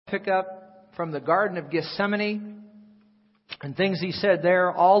pick up from the Garden of Gethsemane and things He said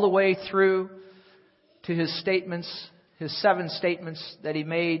there all the way through to His statements, His 7 statements that He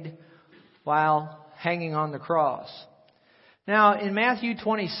made while hanging on the cross. Now, in Matthew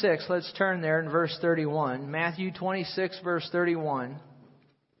 26, let's turn there in verse 31. Matthew 26, verse 31.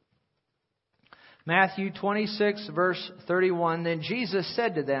 Matthew 26, verse 31. Then Jesus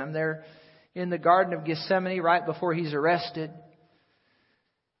said to them, they're in the Garden of Gethsemane right before He's arrested.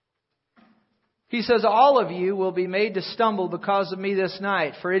 He says, all of you will be made to stumble because of me this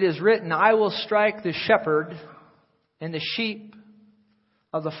night. For it is written, I will strike the shepherd, and the sheep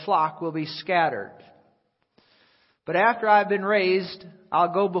of the flock will be scattered. But after I've been raised,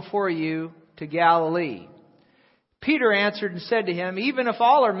 I'll go before you to Galilee. Peter answered and said to Him, even if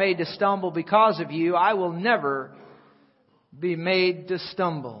all are made to stumble because of you, I will never be made to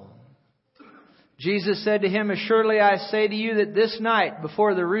stumble. Jesus said to him, assuredly I say to you that this night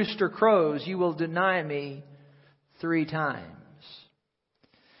before the rooster crows, you will deny me 3 times.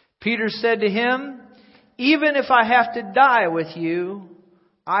 Peter said to Him, even if I have to die with you,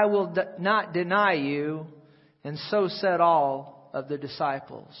 I will not deny you. And so said all of the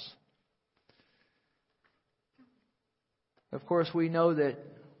disciples. Of course, we know that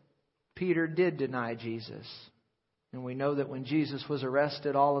Peter did deny Jesus. And we know that when Jesus was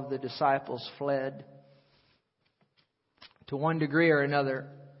arrested, all of the disciples fled to one degree or another.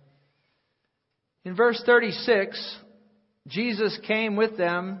 In verse 36, Jesus came with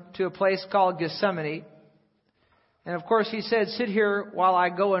them to a place called Gethsemane. And of course, He said, sit here while I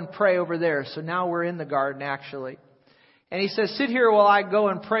go and pray over there. So now we're in the garden, actually. And He says, sit here while I go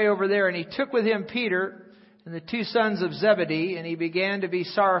and pray over there. And He took with Him Peter and the 2 sons of Zebedee, and He began to be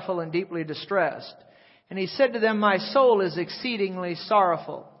sorrowful and deeply distressed. And He said to them, my soul is exceedingly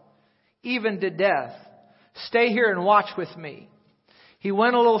sorrowful, even to death. Stay here and watch with me. He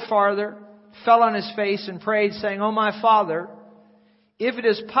went a little farther, fell on His face and prayed, saying, oh my Father, if it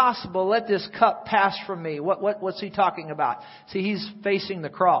is possible, let this cup pass from me. What's He talking about? See, He's facing the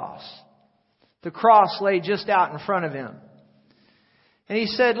cross. The cross lay just out in front of Him. And He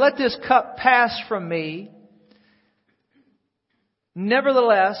said, let this cup pass from me.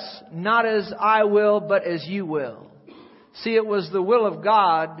 Nevertheless, not as I will, but as you will. See, it was the will of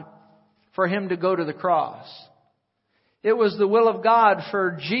God for Him to go to the cross. It was the will of God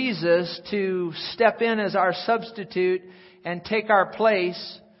for Jesus to step in as our substitute and take our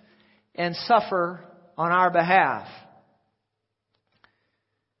place and suffer on our behalf.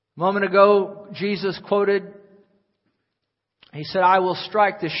 A moment ago, Jesus quoted, He said, I will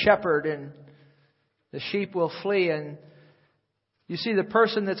strike the shepherd and the sheep will flee. And you see, the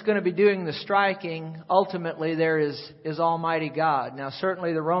person that's going to be doing the striking, ultimately there is Almighty God. Now,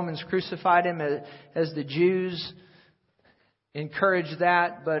 certainly the Romans crucified Him as the Jews encouraged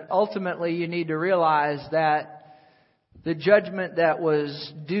that. But ultimately you need to realize that the judgment that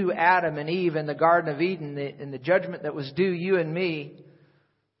was due Adam and Eve in the Garden of Eden, and the judgment that was due you and me,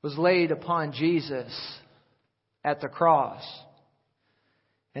 was laid upon Jesus at the cross.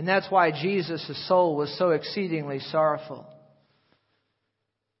 And that's why Jesus' soul was so exceedingly sorrowful.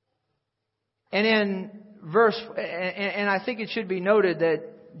 And and I think it should be noted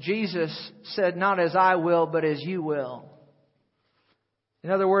that Jesus said, not as I will, but as you will. In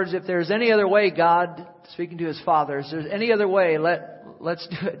other words, if there's any other way, God, speaking to His Father, if there's any other way, let's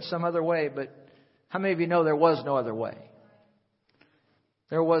do it some other way. But how many of you know there was no other way?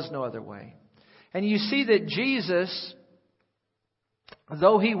 There was no other way. And you see that Jesus,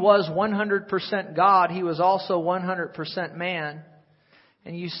 though He was 100% God, He was also 100% man.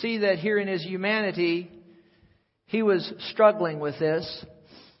 And you see that here in His humanity, He was struggling with this.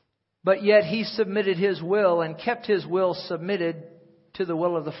 But yet He submitted His will and kept His will submitted to the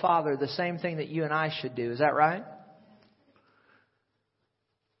will of the Father. The same thing that you and I should do. Is that right?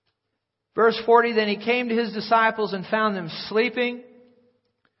 Verse 40, then He came to His disciples and found them sleeping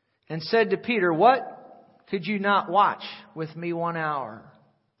and said to Peter, what? Could you not watch with me 1 hour?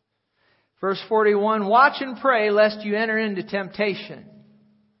 Verse 41, watch and pray lest you enter into temptation.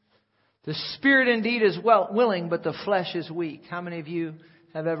 The spirit indeed is willing, but the flesh is weak. How many of you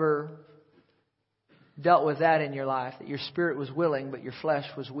have ever dealt with that in your life? That your spirit was willing, but your flesh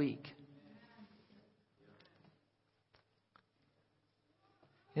was weak.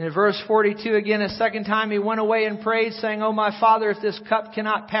 And in verse 42 again, a second time He went away and prayed, saying, oh my Father, if this cup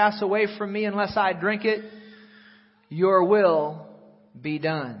cannot pass away from me unless I drink it, your will be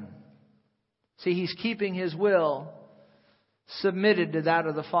done. See, He's keeping His will submitted to that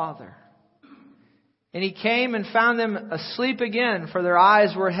of the Father. And He came and found them asleep again, for their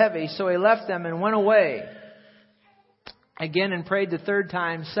eyes were heavy. So He left them and went away again and prayed the third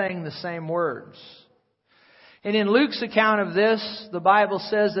time, saying the same words. And in Luke's account of this, the Bible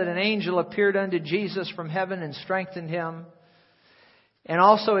says that an angel appeared unto Jesus from heaven and strengthened him. And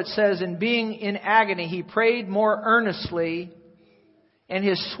also it says, in being in agony, he prayed more earnestly, and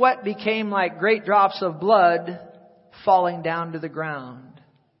his sweat became like great drops of blood falling down to the ground.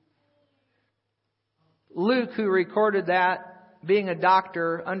 Luke, who recorded that, being a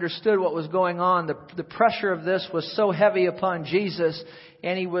doctor, understood what was going on. The pressure of this was so heavy upon Jesus,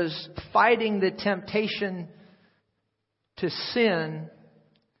 and he was fighting the temptation to sin,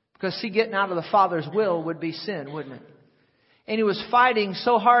 because see, getting out of the Father's will would be sin, wouldn't it? And he was fighting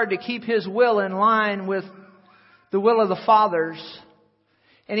so hard to keep his will in line with the will of the Father's.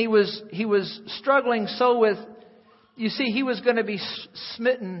 And he was struggling so with, you see, he was going to be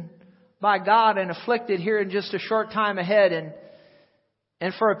smitten by God and afflicted here in just a short time ahead.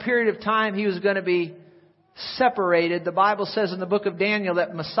 And for a period of time, he was going to be separated. The Bible says in the book of Daniel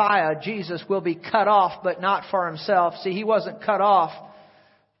that Messiah, Jesus, will be cut off, but not for himself. See, he wasn't cut off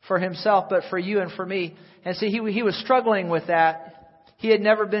for himself, but for you and for me. And see, he was struggling with that. He had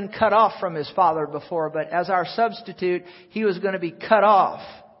never been cut off from his Father before, but as our substitute, he was going to be cut off.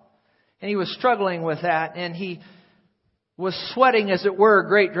 And he was struggling with that, and he was sweating, as it were,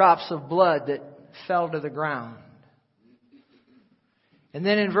 great drops of blood that fell to the ground. And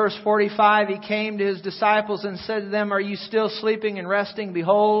then in verse 45, he came to his disciples and said to them, "Are you still sleeping and resting?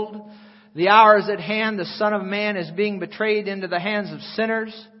 Behold, the hour is at hand. The Son of Man is being betrayed into the hands of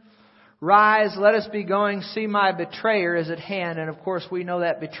sinners. Rise, let us be going. See, my betrayer is at hand." And of course, we know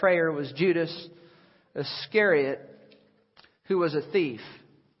that betrayer was Judas Iscariot, who was a thief.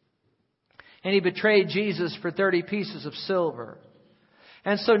 And he betrayed Jesus for 30 pieces of silver.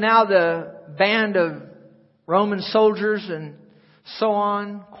 And so now the band of Roman soldiers and so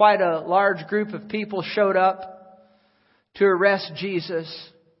on, quite a large group of people showed up to arrest Jesus.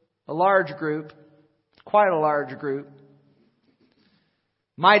 A large group, quite a large group.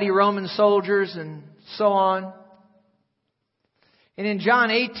 Mighty Roman soldiers and so on. And in John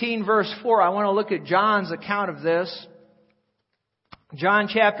 18 verse 4, I want to look at John's account of this. John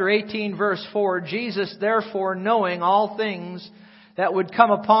chapter 18 verse 4, Jesus therefore, knowing all things that would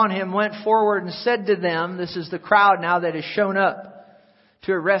come upon him, went forward and said to them, this is the crowd now that has shown up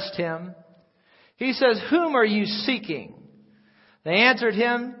to arrest him. He says, "Whom are you seeking?" They answered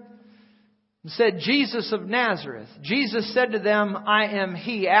him and said, "Jesus of Nazareth." Jesus said to them, "I am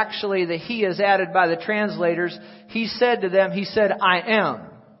he." Actually, the he is added by the translators. He said to them, he said, "I am."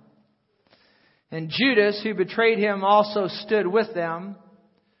 And Judas, who betrayed him, also stood with them.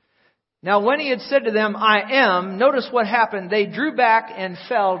 Now when he had said to them, "I am," notice what happened. They drew back and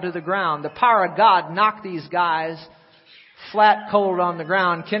fell to the ground. The power of God knocked these guys flat cold on the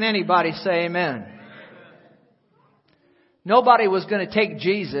ground. Can anybody say amen? Nobody was going to take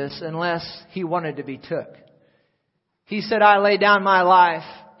Jesus unless he wanted to be took. He said, "I lay down my life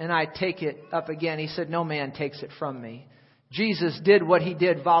and I take it up again." He said, "No man takes it from me." Jesus did what he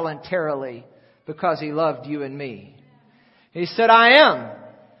did voluntarily because he loved you and me. He said, "I am."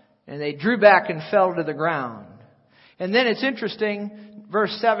 And they drew back and fell to the ground. And then it's interesting,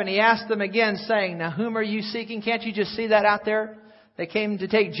 verse 7, he asked them again saying, "Now whom are you seeking?" Can't you just see that out there? They came to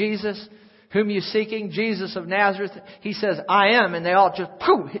take Jesus. "Whom you seeking?" "Jesus of Nazareth." He says, "I am." And they all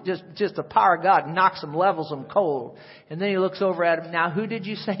just the power of God knocks them, levels them cold. And then he looks over at them. "Now who did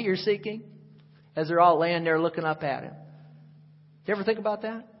you say you're seeking?" As they're all laying there looking up at him. You ever think about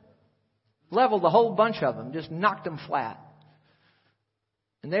that? Leveled a whole bunch of them, just knocked them flat.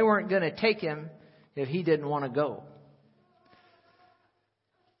 And they weren't going to take him if he didn't want to go.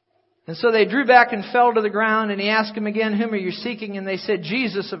 And so they drew back and fell to the ground, and he asked them again, "Whom are you seeking?" And they said,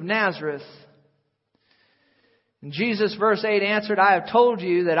 "Jesus of Nazareth." And Jesus, verse 8, answered, "I have told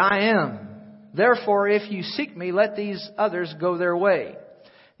you that I am. Therefore, if you seek me, let these others go their way."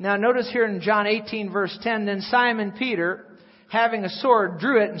 Now notice here in John 18, verse 10, "Then Simon Peter, having a sword,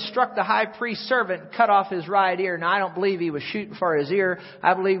 drew it and struck the high priest's servant and cut off his right ear." Now, I don't believe he was shooting for his ear.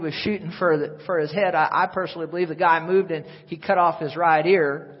 I believe he was shooting for his head. I personally believe the guy moved and he cut off his right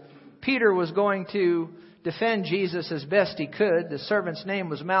ear. Peter was going to defend Jesus as best he could. The servant's name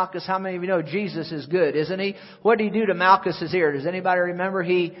was Malchus. How many of you know Jesus is good, isn't he? What did he do to Malchus's ear? Does anybody remember?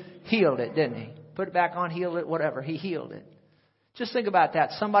 He healed it, didn't he? Put it back on, healed it, whatever. He healed it. Just think about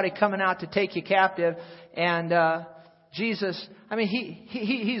that. Somebody coming out to take you captive, and Jesus, I mean,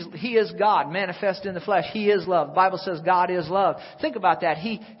 he is God, manifest in the flesh. He is love. The Bible says God is love. Think about that.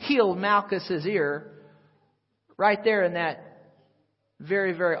 He healed Malchus's ear right there in that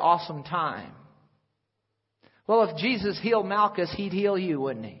very, very awesome time. Well, if Jesus healed Malchus, he'd heal you,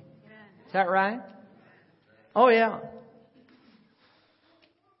 wouldn't he? Is that right? Oh, yeah.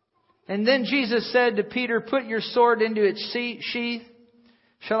 And then Jesus said to Peter, "Put your sword into its sheath.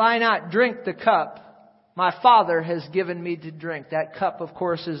 Shall I not drink the cup my Father has given me to drink?" That cup, of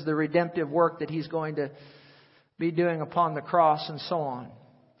course, is the redemptive work that He's going to be doing upon the cross and so on.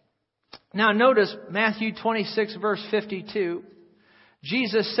 Now notice Matthew 26 verse 52.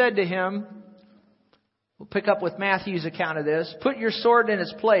 Jesus said to him, we'll pick up with Matthew's account of this, "Put your sword in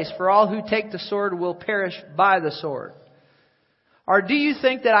its place, for all who take the sword will perish by the sword. Or do you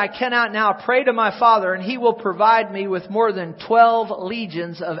think that I cannot now pray to my Father, and He will provide me with more than 12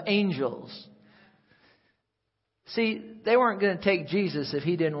 legions of angels?" See, they weren't going to take Jesus if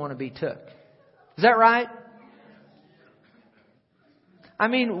He didn't want to be took. Is that right? I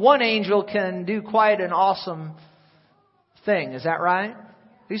mean, one angel can do quite an awesome thing. Is that right?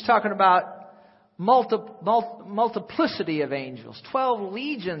 He's talking about multiplicity of angels. 12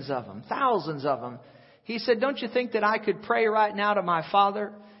 legions of them. Thousands of them. He said, "Don't you think that I could pray right now to my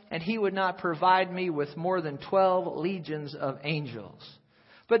Father and He would not provide me with more than 12 legions of angels?"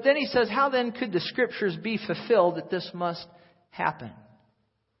 But then He says, how then could the Scriptures be fulfilled that this must happen?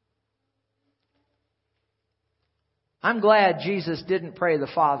 I'm glad Jesus didn't pray the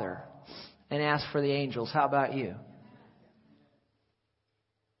Father and ask for the angels. How about you?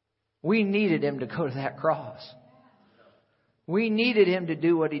 We needed Him to go to that cross. We needed Him to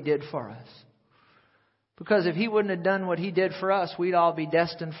do what He did for us. Because if He wouldn't have done what He did for us, we'd all be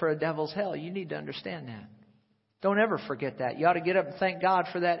destined for a devil's hell. You need to understand that. Don't ever forget that. You ought to get up and thank God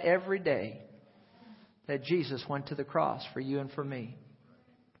for that every day. That Jesus went to the cross for you and for me.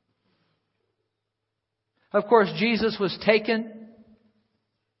 Of course, Jesus was taken.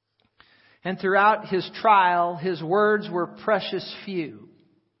 And throughout His trial, His words were precious few.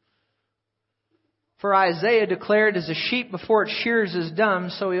 For Isaiah declared, "As a sheep before its shears is dumb,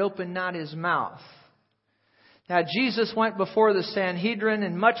 so he opened not his mouth." Now, Jesus went before the Sanhedrin,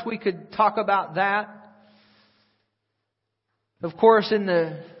 and much we could talk about that. Of course, in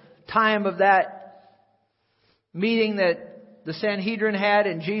the time of that meeting that the Sanhedrin had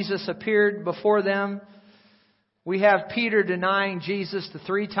and Jesus appeared before them, we have Peter denying Jesus the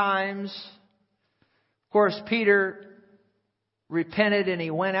 3 times. Of course, Peter repented and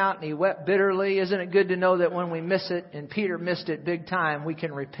he went out and he wept bitterly. Isn't it good to know that when we miss it, and Peter missed it big time, we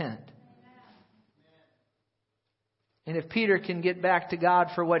can repent? And if Peter can get back to God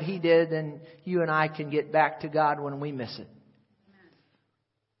for what he did, then you and I can get back to God when we miss it.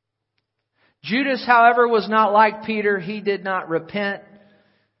 Judas, however, was not like Peter. He did not repent.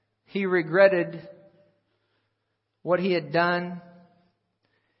 He regretted what he had done.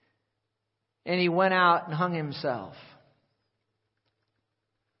 And he went out and hung himself.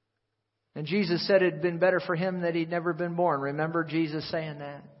 And Jesus said it had been better for him that he'd never been born. Remember Jesus saying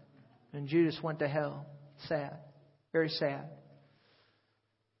that? And Judas went to hell. Sad. Very sad.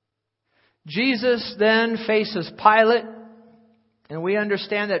 Jesus then faces Pilate. And we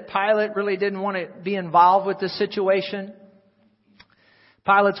understand that Pilate really didn't want to be involved with this situation.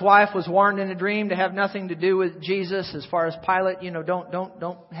 Pilate's wife was warned in a dream to have nothing to do with Jesus. As far as Pilate,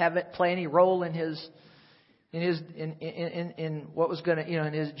 don't have it play any role in what was going to,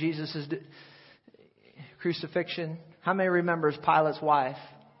 in his Jesus's crucifixion. How many remembers Pilate's wife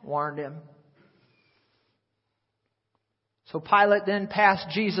warned him? So Pilate then passed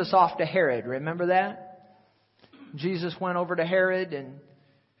Jesus off to Herod. Remember that? Jesus went over to Herod, and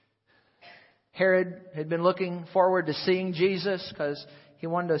Herod had been looking forward to seeing Jesus because he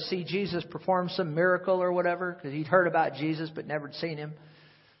wanted to see Jesus perform some miracle or whatever, because he'd heard about Jesus but never seen Him.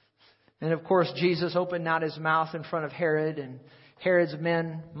 And of course, Jesus opened not His mouth in front of Herod, and Herod's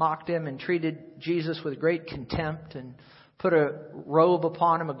men mocked Him and treated Jesus with great contempt and put a robe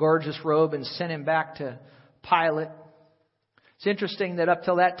upon Him, a gorgeous robe, and sent Him back to Pilate. It's interesting that up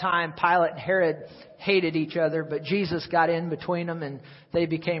till that time, Pilate and Herod hated each other, but Jesus got in between them and they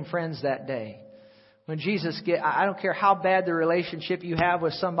became friends that day. When Jesus I don't care how bad the relationship you have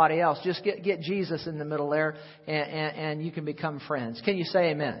with somebody else, just get Jesus in the middle there and you can become friends. Can you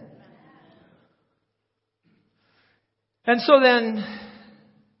say amen? And so then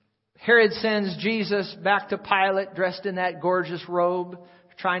Herod sends Jesus back to Pilate dressed in that gorgeous robe,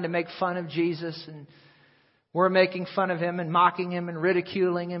 trying to make fun of Jesus, and we're making fun of Him and mocking Him and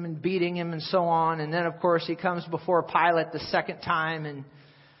ridiculing Him and beating Him and so on. And then, of course, He comes before Pilate the second time. And,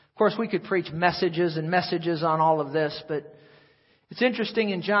 of course, we could preach messages and messages on all of this. But it's interesting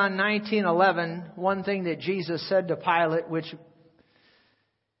in John 19:11, one thing that Jesus said to Pilate, which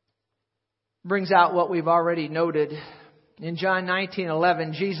brings out what we've already noted. In John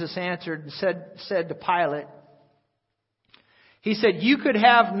 19:11, Jesus answered and said to Pilate, He said, "You could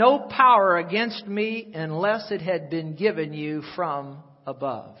have no power against me unless it had been given you from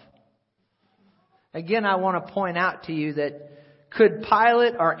above." Again, I want to point out to you that could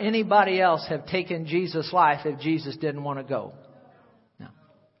Pilate or anybody else have taken Jesus' life if Jesus didn't want to go? No.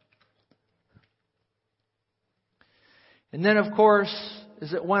 And then, of course,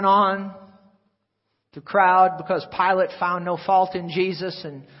 as it went on, the crowd, because Pilate found no fault in Jesus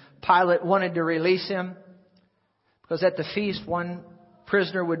and Pilate wanted to release him, because at the feast one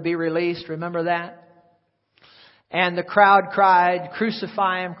prisoner would be released. Remember that? And the crowd cried,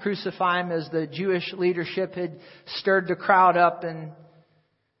 "Crucify him, crucify him," as the Jewish leadership had stirred the crowd up. And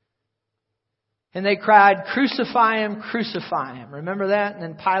they cried, "Crucify him, crucify him." Remember that? And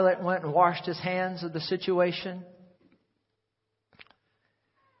then Pilate went and washed his hands of the situation.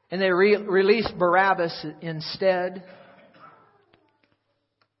 And they released Barabbas instead. Of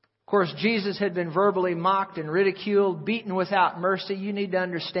course, Jesus had been verbally mocked and ridiculed, beaten without mercy. You need to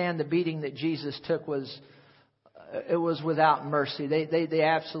understand the beating that Jesus took was without mercy. They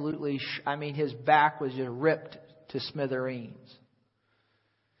absolutely, his back was just ripped to smithereens.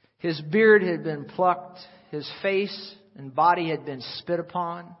 His beard had been plucked. His face and body had been spit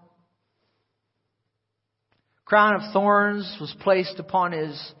upon. Crown of thorns was placed upon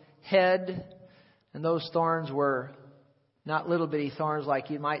his head. And those thorns were not little bitty thorns like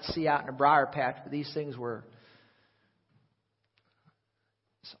you might see out in a briar patch, but these things were,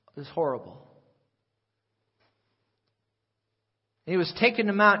 it was horrible. He was taken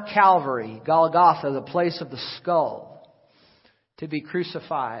to Mount Calvary, Golgotha, the place of the skull, to be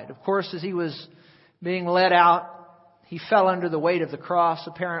crucified. Of course, as he was being led out, he fell under the weight of the cross,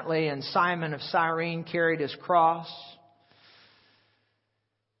 apparently, and Simon of Cyrene carried his cross.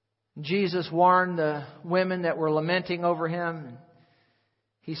 Jesus warned the women that were lamenting over him.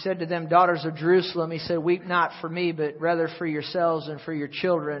 He said to them, "Daughters of Jerusalem," he said, "weep not for me, but rather for yourselves and for your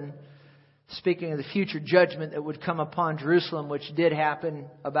children." Speaking of the future judgment that would come upon Jerusalem, which did happen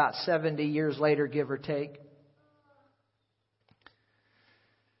about 70 years later, give or take.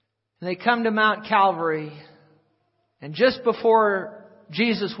 And they come to Mount Calvary, and just before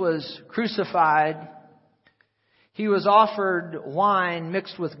Jesus was crucified, he was offered wine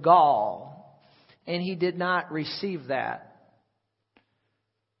mixed with gall, and he did not receive that.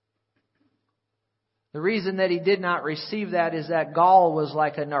 The reason that he did not receive that is that gall was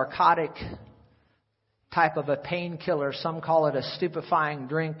like a narcotic type of a painkiller. Some call it a stupefying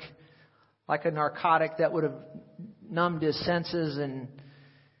drink, like a narcotic that would have numbed his senses, and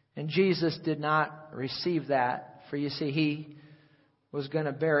Jesus did not receive that. For you see, he was going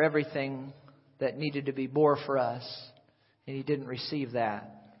to bear everything that needed to be bore for us, and he didn't receive that.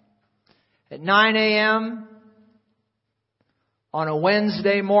 At 9 a.m. on a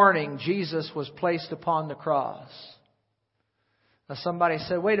Wednesday morning, Jesus was placed upon the cross. Now somebody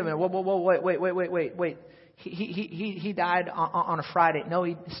said, "Wait a minute, wait. He died on a Friday." No,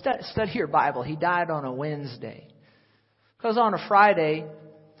 study your Bible. He died on a Wednesday. Because on a Friday,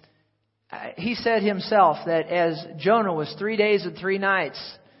 he said himself that as Jonah was 3 days and 3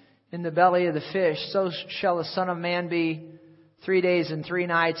 nights in the belly of the fish, so shall the Son of Man be 3 days and 3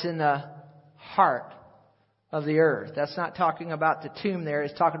 nights in the heart of the earth. That's not talking about the tomb there.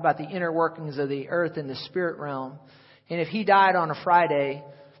 It's talking about the inner workings of the earth in the spirit realm. And if he died on a Friday,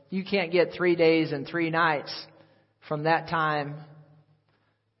 you can't get 3 days and 3 nights from that time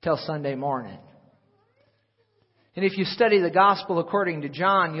till Sunday morning. And if you study the gospel according to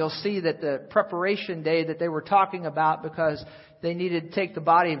John, you'll see that the preparation day that they were talking about, because they needed to take the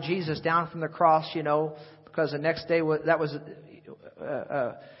body of Jesus down from the cross, because the next day was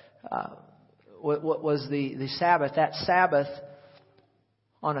the Sabbath. That Sabbath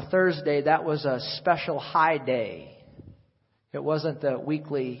on a Thursday, that was a special high day. It wasn't the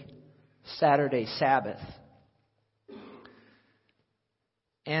weekly Saturday Sabbath.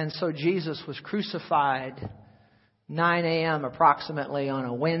 And so Jesus was crucified 9 a.m. approximately on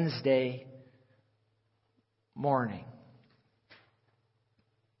a Wednesday morning.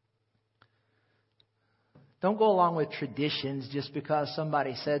 Don't go along with traditions just because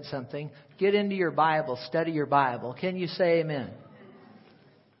somebody said something. Get into your Bible. Study your Bible. Can you say amen?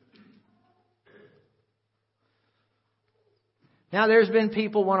 Now, there's been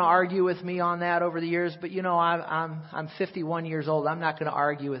people want to argue with me on that over the years, but I'm 51 years old. I'm not going to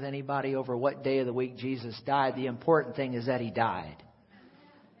argue with anybody over what day of the week Jesus died. The important thing is that he died.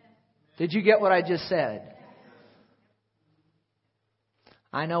 Did you get what I just said?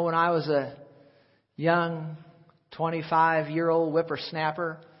 I know when I was a young 25-year-old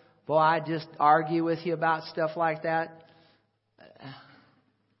whippersnapper, boy, I'd just argue with you about stuff like that.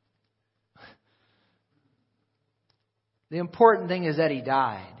 The important thing is that he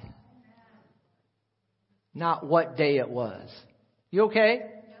died, not what day it was. You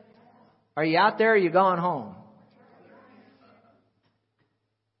okay? Are you out there or are you gone home?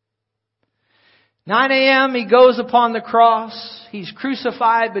 9 a.m. he goes upon the cross. He's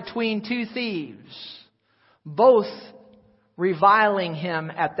crucified between two thieves, both reviling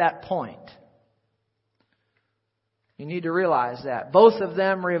him at that point. You need to realize that. Both of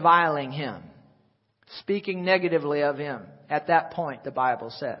them reviling him, speaking negatively of him at that point, the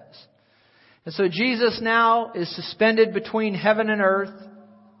Bible says. And so Jesus now is suspended between heaven and earth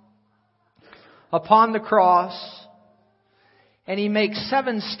upon the cross. And he makes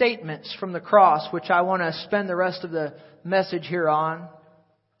 7 statements from the cross, which I want to spend the rest of the message here on.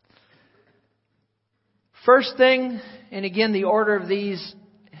 First thing, and again the order of these,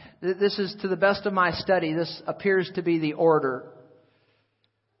 this is to the best of my study, this appears to be the order.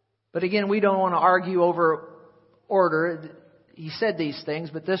 But again, we don't want to argue over order. He said these things,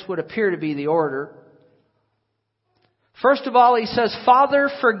 but this would appear to be the order. First of all, he says, Father,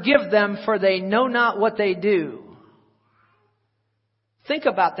 forgive them, for they know not what they do. Think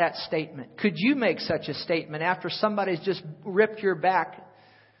about that statement. Could you make such a statement after somebody's just ripped your back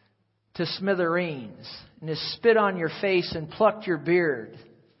to smithereens and has spit on your face and plucked your beard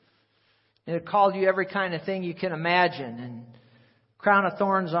and have called you every kind of thing you can imagine and crown of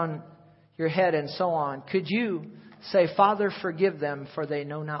thorns on your head and so on? Could you say, Father, forgive them, for they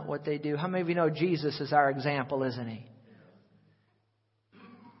know not what they do? How many of you know Jesus is our example, isn't He?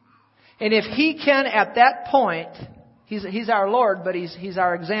 And if He can at that point, He's our Lord, but He's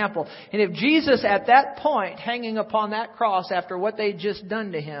our example. And if Jesus at that point, hanging upon that cross after what they'd just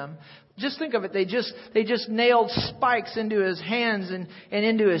done to Him, just think of it, they just nailed spikes into His hands and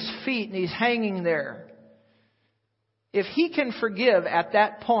into His feet, and He's hanging there. If He can forgive at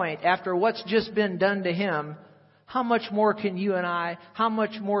that point after what's just been done to Him, how much more can you and I, how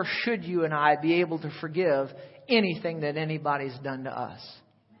much more should you and I be able to forgive anything that anybody's done to us?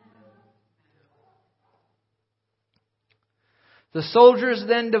 The soldiers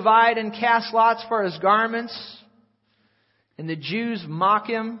then divide and cast lots for His garments. And the Jews mock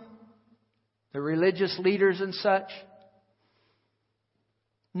Him. The religious leaders and such.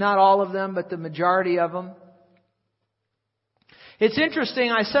 Not all of them, but the majority of them. It's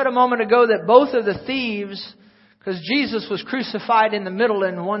interesting, I said a moment ago that both of the thieves, because Jesus was crucified in the middle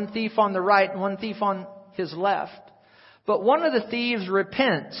and one thief on the right and one thief on His left. But one of the thieves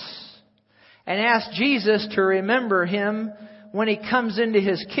repents and asks Jesus to remember him when He comes into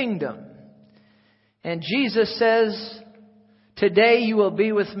His kingdom. And Jesus says, today you will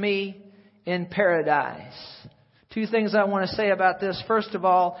be with me in paradise. 2 things I want to say about this. First of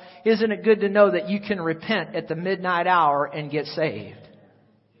all, isn't it good to know that you can repent at the midnight hour and get saved?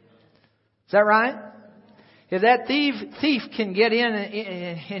 Is that right? If that thief can get in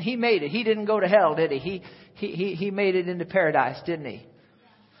and he made it. He didn't go to hell, did he? He made it into paradise, didn't he?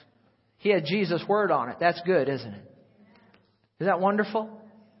 He had Jesus' word on it. That's good, isn't it? Is that wonderful?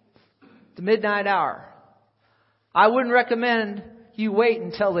 The midnight hour. I wouldn't recommend you wait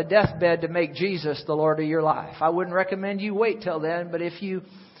until the deathbed to make Jesus the Lord of your life. I wouldn't recommend you wait till then, but if you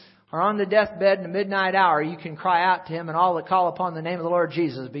are on the deathbed in the midnight hour, you can cry out to Him, and all that call upon the name of the Lord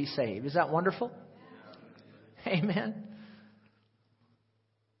Jesus be saved. Is that wonderful? Amen.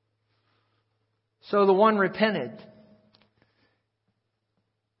 So the one repented.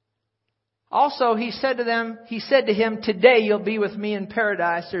 Also, He said to him, today you'll be with me in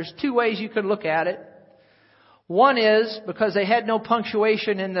paradise. There's 2 ways you could look at it. One is, because they had no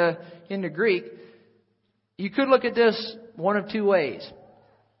punctuation in the Greek, you could look at this one of 2 ways.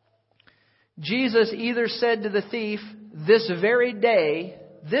 Jesus either said to the thief, this very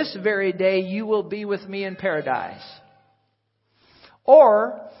day you will be with me in paradise.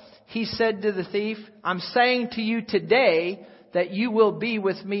 Or He said to the thief, I'm saying to you today that you will be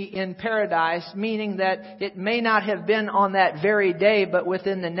with me in paradise, meaning that it may not have been on that very day, but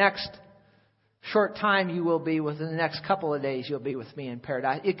within the next short time you will be, within the next couple of days you'll be with me in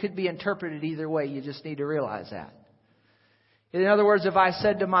paradise. It could be interpreted either way. You just need to realize that. In other words, if I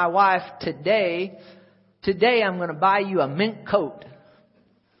said to my wife, today I'm going to buy you a mink coat,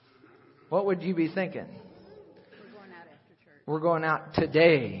 what would you be thinking? We're going out after church. We're going out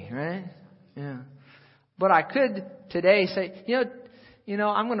today, right? Yeah. But I could today say, you know,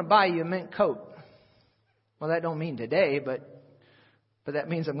 I'm going to buy you a mink coat. Well, that don't mean today, but that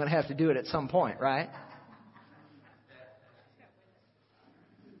means I'm going to have to do it at some point, right?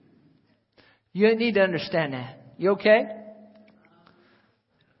 You need to understand that. You okay?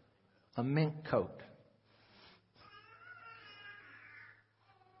 A mink coat.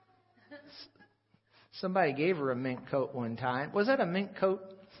 Somebody gave her a mink coat one time. Was that a mink coat,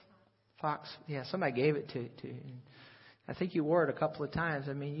 Fox? Yeah, somebody gave it to I think you wore it a couple of times.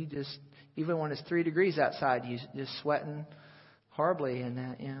 I mean, you just, even when it's 3 degrees outside, you just sweating horribly in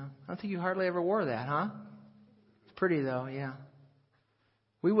that, I don't think you hardly ever wore that, huh? It's pretty though, yeah.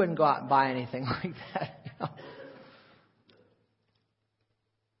 We wouldn't go out and buy anything like that,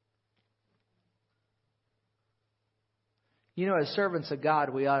 As servants of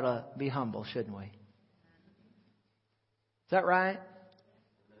God, we ought to be humble, shouldn't we? Is that right?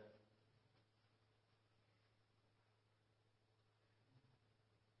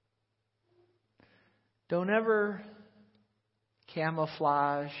 Don't ever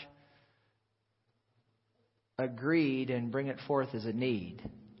camouflage a greed and bring it forth as a need.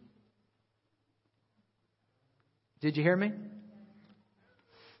 Did you hear me?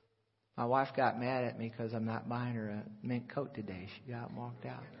 My wife got mad at me because I'm not buying her a mink coat today. She got up and walked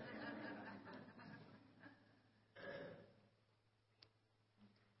out.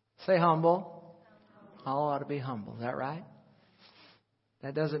 Say humble. All ought to be humble. Is that right?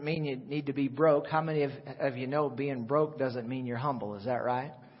 That doesn't mean you need to be broke. How many of you know being broke doesn't mean you're humble? Is that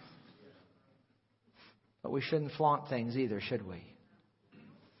right? But we shouldn't flaunt things either, should we?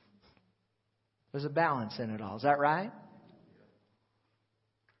 There's a balance in it all. Is that right?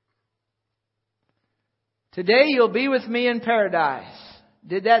 Today you'll be with me in paradise.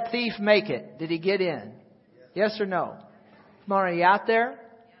 Did that thief make it? Did he get in? Yes or no? Come on, are you out there?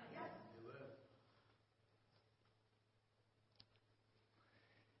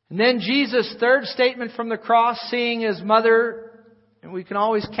 And then Jesus' third statement from the cross, seeing his mother, and we can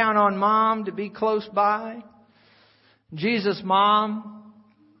always count on Mom to be close by. Jesus' mom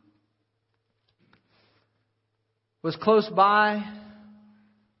was close by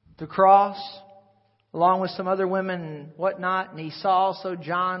the cross, along with some other women and whatnot. And he saw also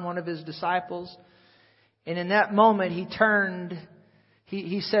John, one of his disciples. And in that moment, he turned,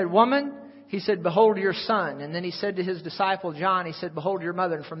 he said, "Woman," he said, "behold your son." And then he said to his disciple John, he said, "Behold your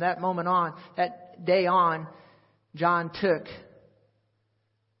mother." And from that moment on, that day on, John took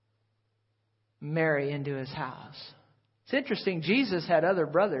Mary into his house. It's interesting, Jesus had other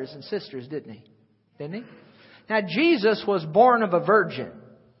brothers and sisters, didn't he? Didn't he? Now, Jesus was born of a virgin.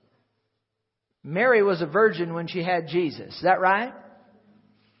 Mary was a virgin when she had Jesus. Is that right?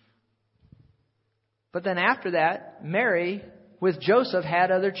 But then after that, Mary with Joseph had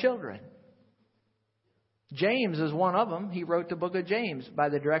other children. James is one of them. He wrote the book of James by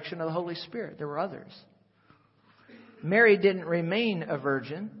the direction of the Holy Spirit. There were others. Mary didn't remain a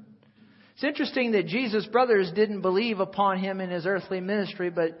virgin. It's interesting that Jesus' brothers didn't believe upon him in his earthly ministry,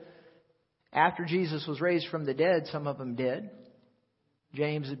 but after Jesus was raised from the dead, some of them did.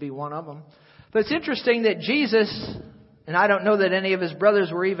 James would be one of them. But it's interesting that Jesus, and I don't know that any of his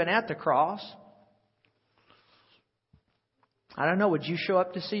brothers were even at the cross. I don't know. Would you show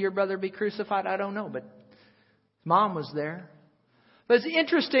up to see your brother be crucified? I don't know. But Mom was there. But it's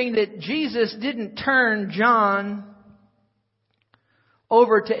interesting that Jesus didn't turn John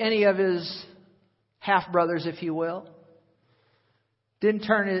over to any of his half-brothers, if you will.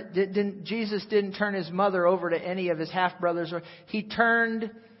 Jesus didn't turn his mother over to any of his half-brothers.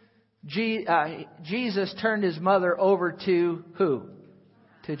 Jesus turned his mother over to who?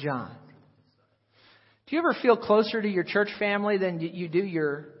 To John. Do you ever feel closer to your church family than you do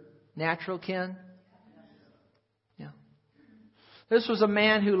your natural kin? Yeah. This was a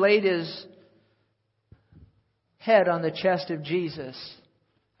man who laid his head on the chest of Jesus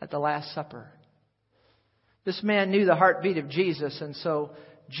at the Last Supper. This man knew the heartbeat of Jesus, and so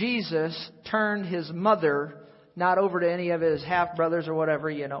Jesus turned his mother not over to any of his half-brothers or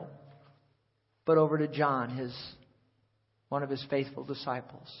whatever, but over to John, one of his faithful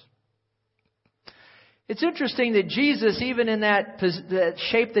disciples. It's interesting that Jesus, even in that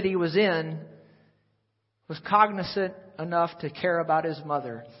shape that he was in, was cognizant enough to care about his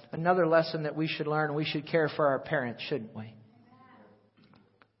mother. Another lesson that we should learn: we should care for our parents, shouldn't we?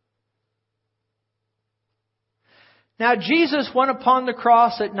 Now, Jesus went upon the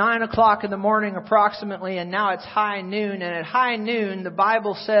cross at 9 o'clock in the morning approximately, and now it's high noon. And at high noon, the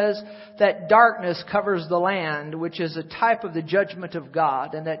Bible says that darkness covers the land, which is a type of the judgment of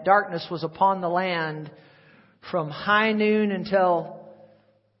God. And that darkness was upon the land from high noon until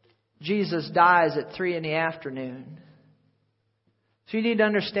Jesus dies at 3 in the afternoon. So you need to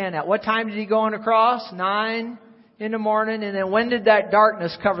understand that. What time did he go on the cross? 9 in the morning. And then when did that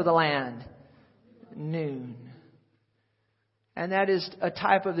darkness cover the land? Noon. And that is a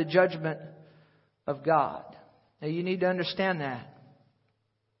type of the judgment of God. Now you need to understand that.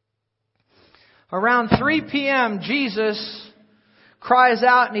 Around 3 p.m., Jesus cries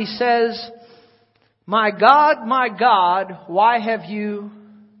out and he says, my God, why have you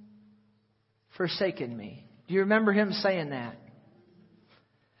forsaken me?" Do you remember him saying that?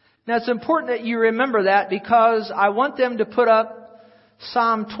 Now it's important that you remember that because I want them to put up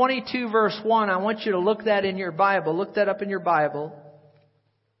Psalm 22 verse 1. I want you to look that in your Bible. Look that up in your Bible.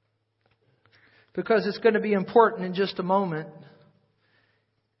 Because it's going to be important in just a moment.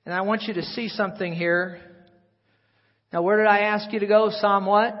 And I want you to see something here. Now where did I ask you to go? Psalm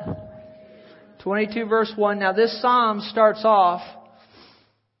what? 22 verse 1. Now this Psalm starts off.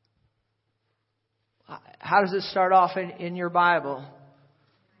 How does it start off in your Bible?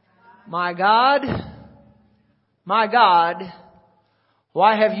 My God,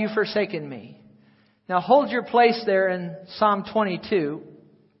 why have you forsaken me? Now hold your place there in Psalm 22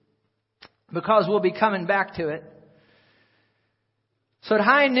 because we'll be coming back to it. So at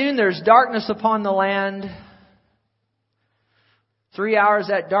high noon there's darkness upon the land. 3 hours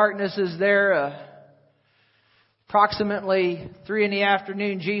that darkness is there. Approximately 3 in the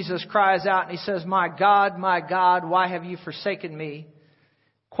afternoon, Jesus cries out and he says, my God, why have you forsaken me?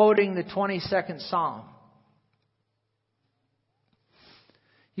 Quoting the 22nd Psalm.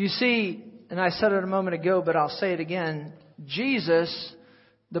 You see, and I said it a moment ago, but I'll say it again. Jesus,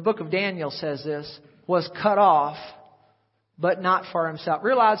 the book of Daniel says this, was cut off, but not for himself.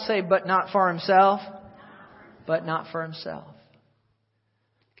 Real loud say, but not for himself. But not for himself.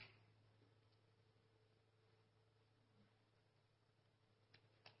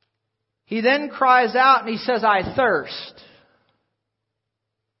 He then cries out and he says, I thirst.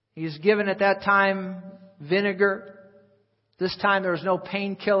 He's given at that time vinegar. This time there was no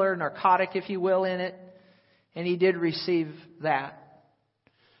painkiller, narcotic, if you will, in it. And he did receive that.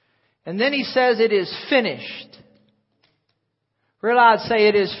 And then he says, it is finished. Real loud say,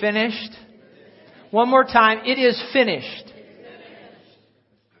 it is finished. One more time, it is finished.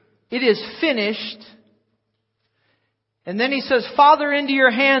 It is finished. And then he says, Father, into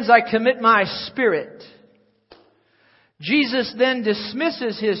your hands I commit my spirit. Jesus then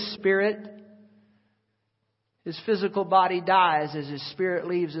dismisses his spirit. His physical body dies as his spirit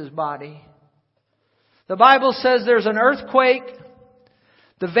leaves his body. The Bible says there's an earthquake.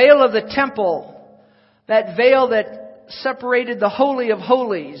 The veil of the temple, that veil that separated the Holy of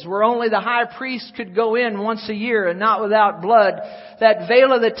Holies, where only the high priest could go in once a year and not without blood. That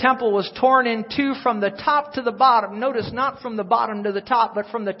veil of the temple was torn in two from the top to the bottom. Notice, not from the bottom to the top, but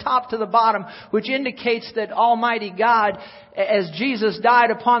from the top to the bottom, which indicates that Almighty God, as Jesus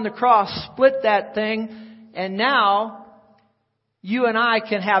died upon the cross, split that thing. And now, you and I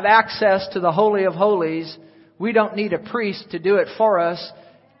can have access to the Holy of Holies. We don't need a priest to do it for us.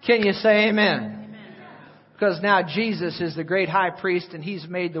 Can you say amen? Because now Jesus is the great high priest and he's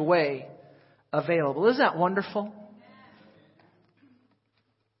made the way available. Isn't that wonderful?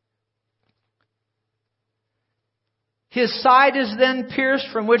 His side is then pierced,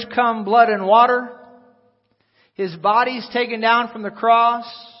 from which come blood and water. His body is taken down from the cross.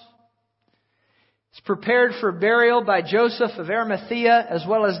 It's prepared for burial by Joseph of Arimathea as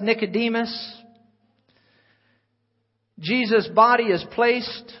well as Nicodemus. Jesus' body is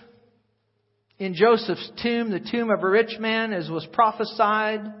placed in Joseph's tomb, the tomb of a rich man, as was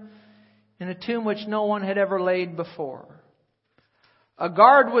prophesied, in a tomb which no one had ever laid before. A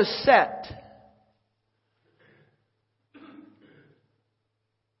guard was set.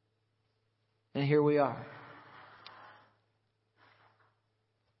 And here we are.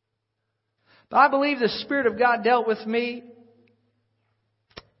 But I believe the Spirit of God dealt with me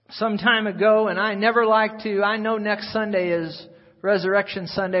some time ago, and I never like to. I know next Sunday is Resurrection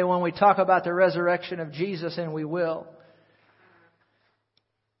Sunday when we talk about the resurrection of Jesus, and we will.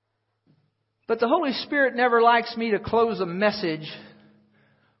 But the Holy Spirit never likes me to close a message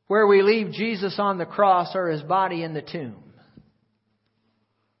where we leave Jesus on the cross or His body in the tomb.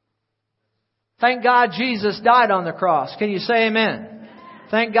 Thank God Jesus died on the cross. Can you say amen?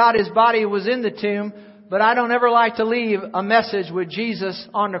 Thank God His body was in the tomb. But I don't ever like to leave a message with Jesus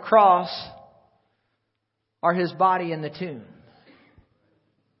on the cross or His body in the tomb.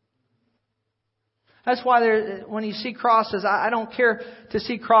 That's why when you see crosses, I don't care to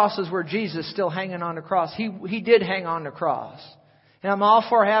see crosses where Jesus is still hanging on the cross. He did hang on the cross. And I'm all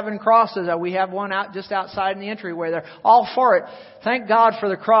for having crosses. We have one out just outside in the entryway there. All for it. Thank God for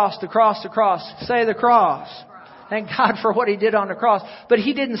the cross, the cross, the cross. Say the cross. Thank God for what He did on the cross. But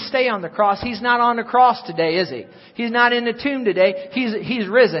He didn't stay on the cross. He's not on the cross today, is He? He's not in the tomb today. He's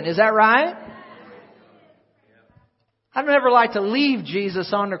risen. Is that right? I don't ever like to leave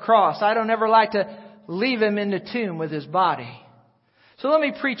Jesus on the cross. I don't ever like to leave Him in the tomb with His body. So let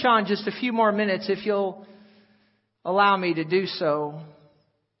me preach on just a few more minutes if you'll allow me to do so.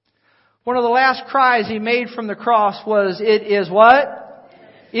 One of the last cries He made from the cross was, it is what?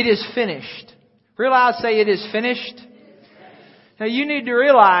 It is finished. Real loud, say, it is finished. Now you need to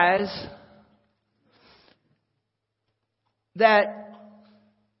realize that,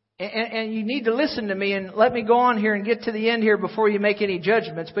 and you need to listen to me, and let me go on here and get to the end here before you make any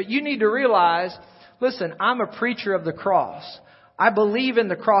judgments. But you need to realize, listen, I'm a preacher of the cross. I believe in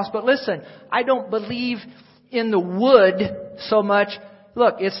the cross. But listen, I don't believe in the wood so much.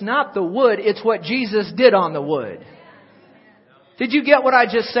 Look, it's not the wood. It's what Jesus did on the wood. Did you get what I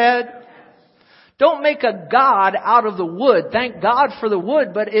just said? Don't make a God out of the wood. Thank God for the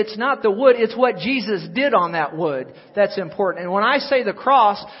wood, but it's not the wood. It's what Jesus did on that wood that's important. And when I say the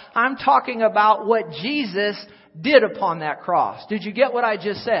cross, I'm talking about what Jesus did upon that cross. Did you get what I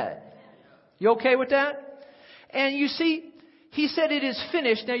just said? You okay with that? And you see, He said it is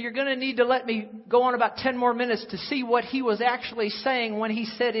finished. Now you're going to need to let me go on about 10 more minutes to see what He was actually saying when He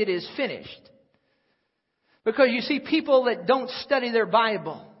said it is finished. Because you see, people that don't study their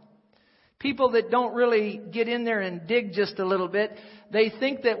Bible, people that don't really get in there and dig just a little bit, they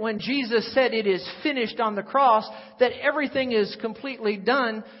think that when Jesus said it is finished on the cross, that everything is completely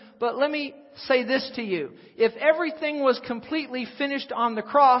done. But let me say this to you. If everything was completely finished on the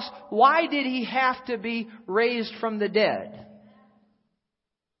cross, why did He have to be raised from the dead?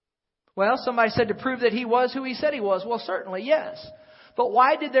 Well, somebody said to prove that He was who He said He was. Well, certainly, yes. But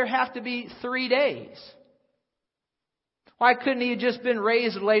why did there have to be 3 days? Why couldn't He have just been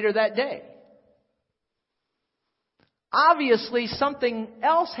raised later that day? Obviously, something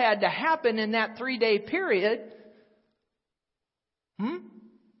else had to happen in that 3-day period.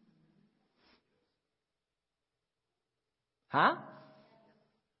 Huh?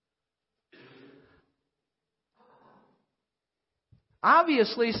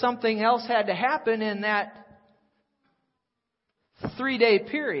 Obviously, something else had to happen in that 3-day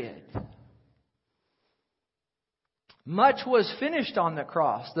period. Much was finished on the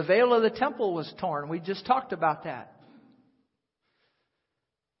cross. The veil of the temple was torn. We just talked about that.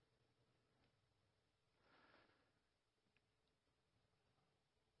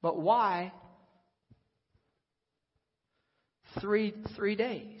 But why 3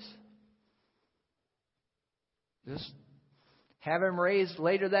 days? Just have Him raised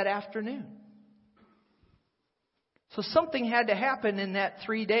later that afternoon. So something had to happen in that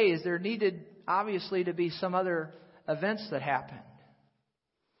 3 days. There needed obviously to be some other events that happened.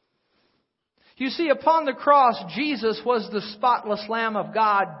 You see, upon the cross, Jesus was the spotless Lamb of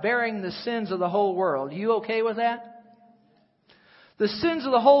God bearing the sins of the whole world. You okay with that? The sins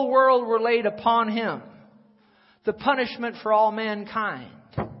of the whole world were laid upon Him. The punishment for all mankind.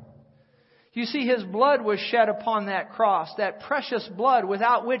 You see, His blood was shed upon that cross, that precious blood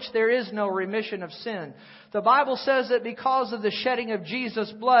without which there is no remission of sin. The Bible says that because of the shedding of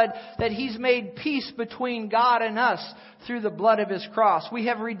Jesus' blood, that He's made peace between God and us through the blood of His cross. We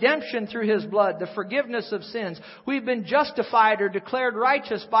have redemption through His blood, the forgiveness of sins. We've been justified or declared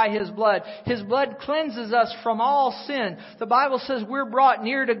righteous by His blood. His blood cleanses us from all sin. The Bible says we're brought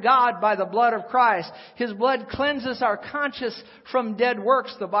near to God by the blood of Christ. His blood cleanses our conscience from dead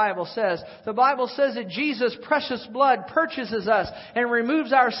works, the Bible says. The Bible says that Jesus' precious blood purchases us and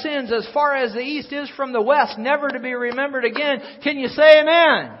removes our sins as far as the east is from the west, never to be remembered again. Can you say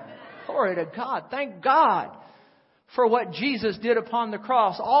amen? Glory to God. Thank God for what Jesus did upon the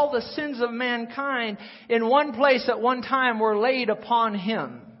cross. All the sins of mankind in one place at one time were laid upon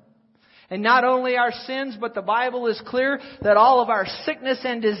Him. And not only our sins, but the Bible is clear that all of our sickness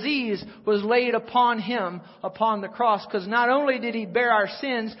and disease was laid upon Him upon the cross. Because not only did He bear our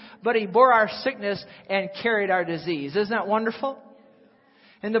sins, but He bore our sickness and carried our disease. Isn't that wonderful?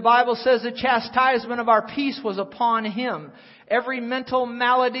 And the Bible says the chastisement of our peace was upon Him. Every mental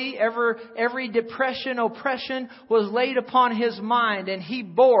malady, every depression, oppression was laid upon His mind. And He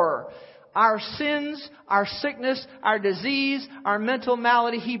bore our sins, our sickness, our disease, our mental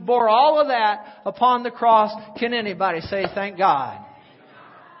malady. He bore all of that upon the cross. Can anybody say thank God?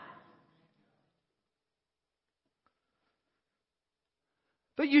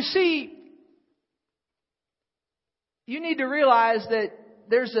 But you see, you need to realize that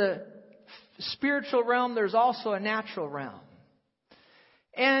there's a spiritual realm, there's also a natural realm.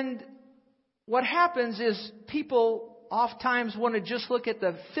 And what happens is people oftentimes want to just look at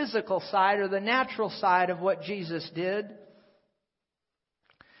the physical side or the natural side of what Jesus did.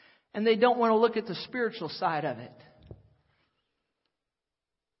 And they don't want to look at the spiritual side of it.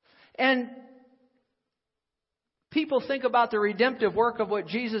 And people think about the redemptive work of what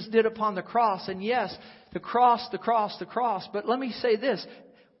Jesus did upon the cross. And yes, the cross, the cross, the cross. But let me say this.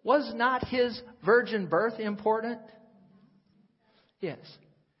 Was not His virgin birth important? Yes.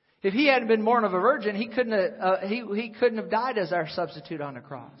 If He hadn't been born of a virgin, He couldn't have died as our substitute on the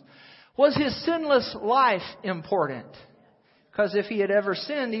cross. Was his sinless life important? Because if he had ever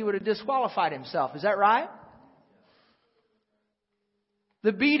sinned, he would have disqualified himself. Is that right?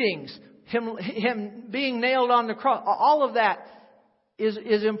 The beatings, him being nailed on the cross, all of that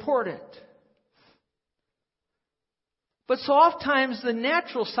is important. But so oftentimes the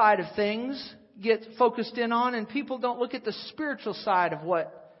natural side of things get focused in on, and people don't look at the spiritual side of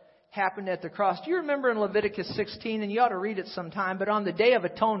what happened at the cross. Do you remember in Leviticus 16, and you ought to read it sometime, but on the Day of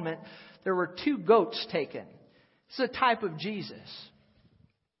Atonement, there were 2 goats taken. It's a type of Jesus.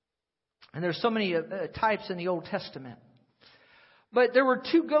 And there's so many types in the Old Testament. But there were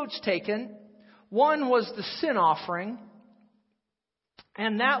 2 goats taken. One was the sin offering.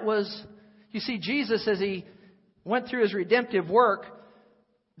 And that was, you see, Jesus, as he went through his redemptive work,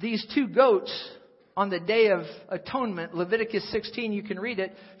 these 2 goats on the Day of Atonement, Leviticus 16, you can read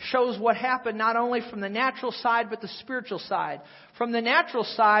it, shows what happened not only from the natural side, but the spiritual side. From the natural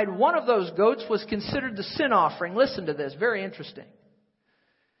side, one of those goats was considered the sin offering. Listen to this, very interesting.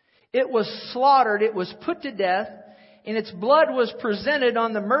 It was slaughtered, it was put to death, and its blood was presented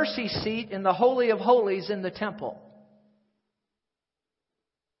on the mercy seat in the Holy of Holies in the temple.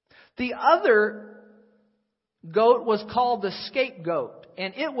 The other goat was called the scapegoat.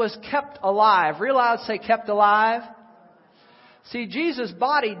 And it was kept alive. Real loud, say kept alive. See, Jesus'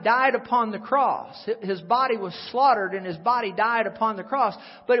 body died upon the cross. His body was slaughtered and his body died upon the cross.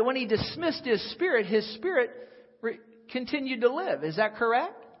 But when he dismissed his spirit continued to live. Is that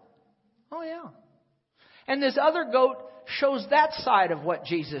correct? Oh, yeah. And this other goat shows that side of what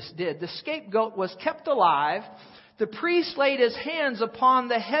Jesus did. The scapegoat was kept alive. The priest laid his hands upon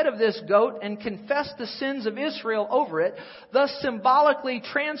the head of this goat and confessed the sins of Israel over it, thus symbolically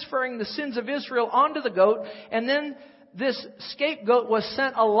transferring the sins of Israel onto the goat. And then this scapegoat was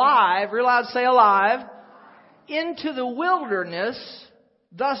sent alive, real loud say alive, into the wilderness,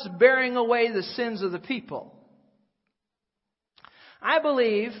 thus bearing away the sins of the people. I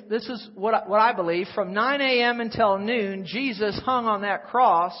believe, this is what I believe, from 9 a.m. until noon, Jesus hung on that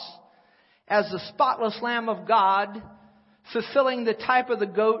cross as the spotless Lamb of God, fulfilling the type of the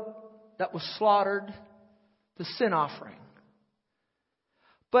goat that was slaughtered, the sin offering.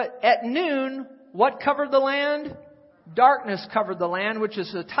 But at noon, what covered the land? Darkness covered the land, which is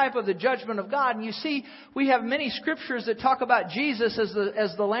the type of the judgment of God. And you see, we have many scriptures that talk about Jesus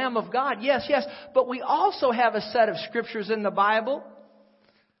as the Lamb of God. Yes, yes. But we also have a set of scriptures in the Bible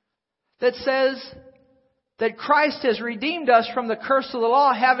that says that Christ has redeemed us from the curse of the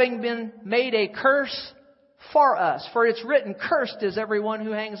law, having been made a curse for us. For it's written, cursed is everyone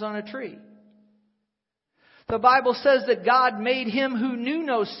who hangs on a tree. The Bible says that God made him who knew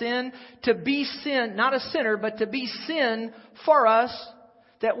no sin to be sin, not a sinner, but to be sin for us,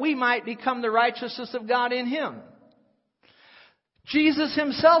 that we might become the righteousness of God in him. Jesus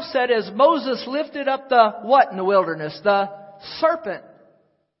himself said, as Moses lifted up the what in the wilderness? The serpent.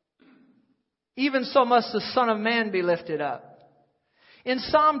 Even so must the Son of Man be lifted up. In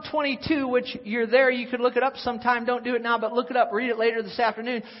Psalm 22, which you're there, you could look it up sometime. Don't do it now, but look it up. Read it later this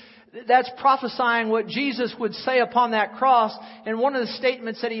afternoon. That's prophesying what Jesus would say upon that cross. And one of the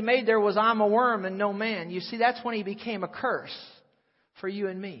statements that he made there was, I'm a worm and no man. You see, that's when he became a curse for you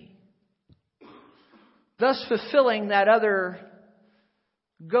and me. Thus fulfilling that other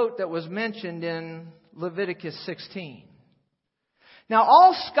goat that was mentioned in Leviticus 16. Now,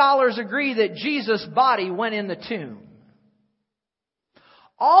 all scholars agree that Jesus' body went in the tomb.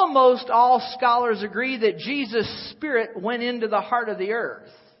 Almost all scholars agree that Jesus' spirit went into the heart of the earth,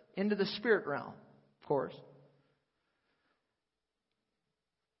 into the spirit realm, of course.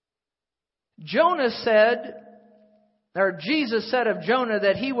 Jesus said of Jonah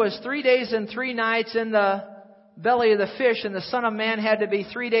that he was 3 days and 3 nights in the belly of the fish, and the Son of Man had to be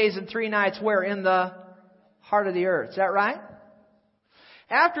 3 days and 3 nights where? In the heart of the earth. Is that right?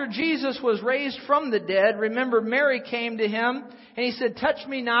 After Jesus was raised from the dead, remember Mary came to him and he said, touch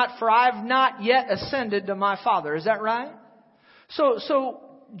me not, for I've not yet ascended to my Father. Is that right? So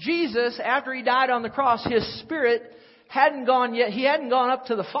Jesus, after he died on the cross, his spirit hadn't gone yet. He hadn't gone up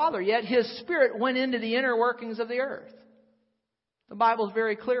to the Father yet. His spirit went into the inner workings of the earth. The Bible's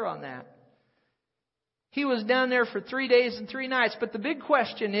very clear on that. He was down there for 3 days and 3 nights. But the big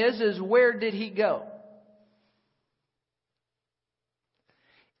question is where did he go?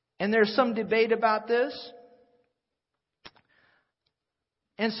 And there's some debate about this.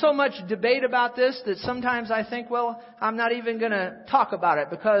 And so much debate about this that sometimes I think, well, I'm not even going to talk about it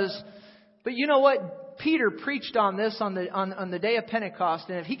but you know what? Peter preached on this on the day of Pentecost.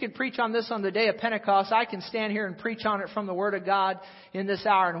 And if he could preach on this on the day of Pentecost, I can stand here and preach on it from the Word of God in this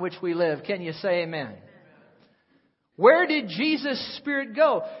hour in which we live. Can you say amen? Where did Jesus' Spirit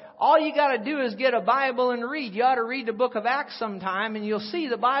go? all you got to do is get a Bible and read. You ought to read the book of Acts sometime, and you'll see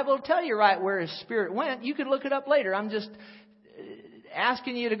the Bible will tell you right where His Spirit went. You can look it up later. I'm just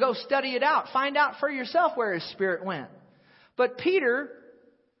asking you to go study it out. Find out for yourself where His Spirit went. But Peter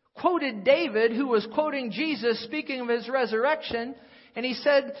quoted David, who was quoting Jesus, speaking of His resurrection, and he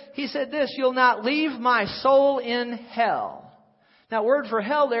said this, "You'll not leave my soul in hell." Now, word for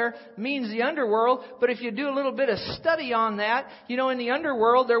hell there means the underworld, but if you do a little bit of study on that, you know, in the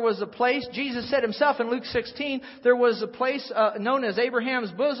underworld there was a place, Jesus said Himself in Luke 16, there was a place known as Abraham's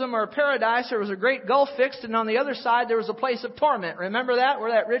bosom or paradise. There was a great gulf fixed, and on the other side there was a place of torment. Remember that,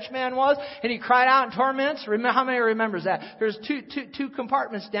 where that rich man was? And he cried out in torments. Remember, how many remembers that? There's two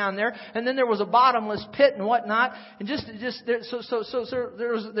compartments down there, and then there was a bottomless pit and whatnot. And there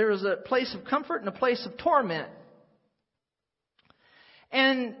was a place of comfort and a place of torment.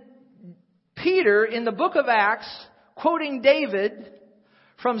 And Peter, in the book of Acts, quoting David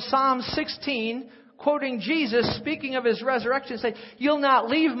from Psalm 16, quoting Jesus, speaking of His resurrection, say, "You'll not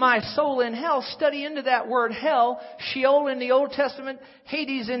leave my soul in hell." Study into that word hell, Sheol in the Old Testament,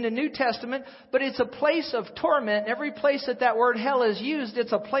 Hades in the New Testament. But it's a place of torment. Every place that word hell is used,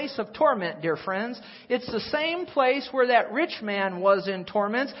 it's a place of torment, dear friends. It's the same place where that rich man was in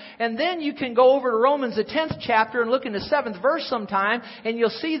torments. And then you can go over to Romans, the 10th chapter, and look in the 7th verse sometime, and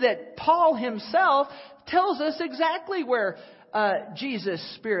you'll see that Paul himself tells us exactly where Jesus'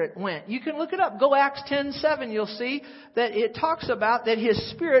 Spirit went. You can look it up. Go Acts 10:7. You'll see that it talks about that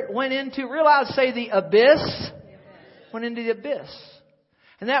His Spirit went into, real loud say, the abyss. Went into the abyss.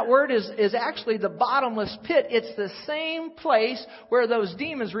 And that word is actually the bottomless pit. It's the same place where those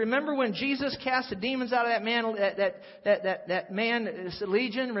demons, remember when Jesus cast the demons out of that man, that man,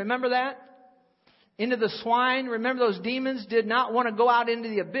 legion, remember that? Into the swine. Remember, those demons did not want to go out into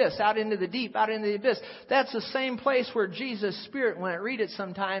the abyss, out into the deep, out into the abyss. That's the same place where Jesus' Spirit went. Read it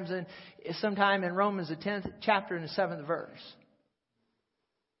sometime in Romans, the 10th chapter and the 7th verse.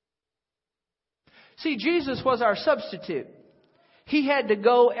 See, Jesus was our substitute. He had to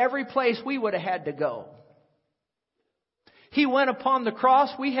go every place we would have had to go. He went upon the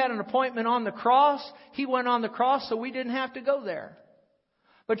cross. We had an appointment on the cross. He went on the cross so we didn't have to go there.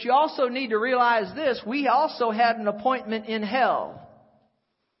 But you also need to realize this. We also had an appointment in hell.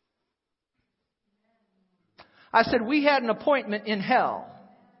 I said we had an appointment in hell.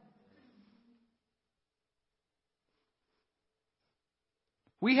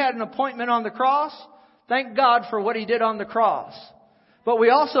 We had an appointment on the cross. Thank God for what He did on the cross. But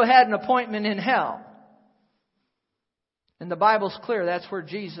we also had an appointment in hell. And the Bible's clear. That's where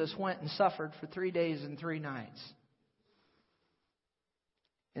Jesus went and suffered for 3 days and 3 nights.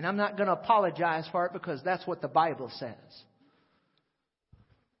 And I'm not going to apologize for it because that's what the Bible says.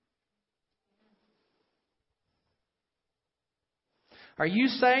 Are you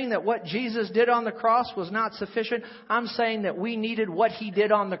saying that what Jesus did on the cross was not sufficient? I'm saying that we needed what He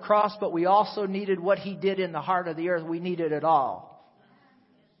did on the cross, but we also needed what He did in the heart of the earth. We needed it all.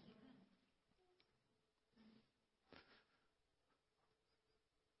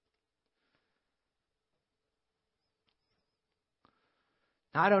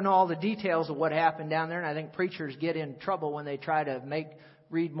 Now, I don't know all the details of what happened down there, and I think preachers get in trouble when they try to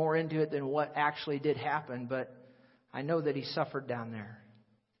read more into it than what actually did happen, but I know that He suffered down there.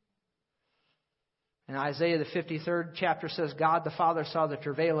 And Isaiah the 53rd chapter says, God the Father saw the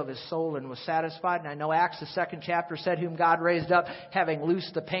travail of His soul and was satisfied. And I know Acts the 2nd chapter said, whom God raised up, having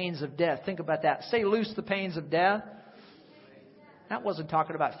loosed the pains of death. Think about that. Say, loose the pains of death. That wasn't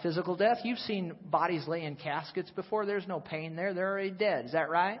talking about physical death. You've seen bodies lay in caskets before. There's no pain there. They're already dead. Is that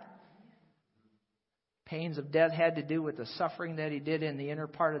right? Pains of death had to do with the suffering that He did in the inner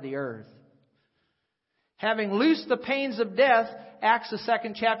part of the earth. Having loosed the pains of death, Acts the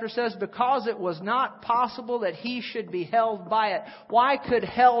 2nd chapter says, because it was not possible that He should be held by it. Why could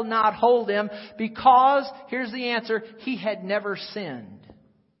hell not hold Him? Because, here's the answer, He had never sinned.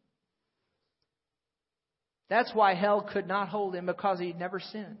 That's why hell could not hold Him, because He'd never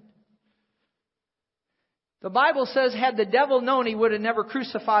sinned. The Bible says, had the devil known, he would have never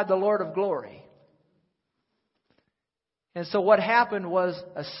crucified the Lord of glory. And so what happened was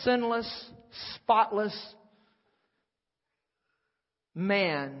a sinless, spotless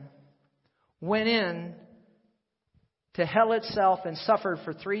man went in to hell itself and suffered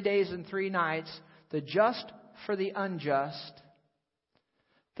for 3 days and 3 nights, the just for the unjust.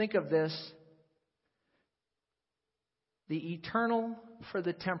 Think of this. The eternal for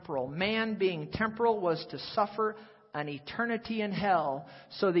the temporal. Man being temporal was to suffer an eternity in hell.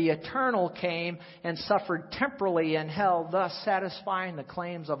 So the eternal came and suffered temporally in hell, thus satisfying the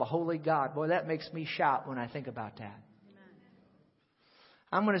claims of a holy God. Boy, that makes me shout when I think about that.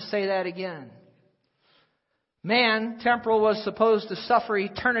 I'm going to say that again. Man, temporal, was supposed to suffer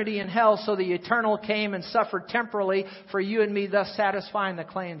eternity in hell, so the eternal came and suffered temporally for you and me, thus satisfying the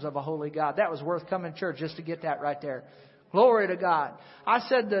claims of a holy God. That was worth coming to church just to get that right there. Glory to God. I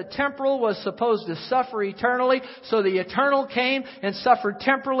said the temporal was supposed to suffer eternally, so the eternal came and suffered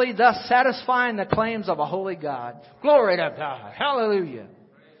temporally, thus satisfying the claims of a holy God. Glory to God. Hallelujah.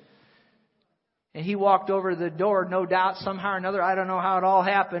 And He walked over to the door, no doubt, somehow or another. I don't know how it all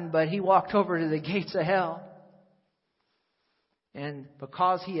happened, but He walked over to the gates of hell. And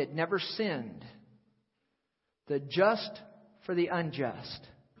because He had never sinned, the just for the unjust.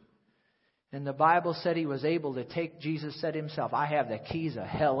 And the Bible said He was able to take, Jesus said Himself, I have the keys of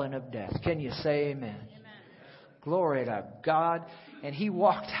hell and of death. Can you say amen? Amen. Glory to God. And He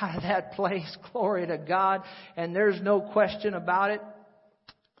walked out of that place. Glory to God. And there's no question about it.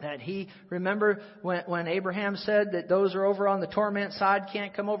 That He, remember when Abraham said that those are over on the torment side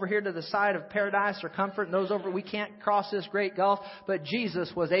can't come over here to the side of paradise or comfort, and those over, we can't cross this great gulf. But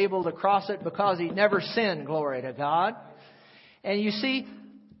Jesus was able to cross it because He never sinned. Glory to God. And you see,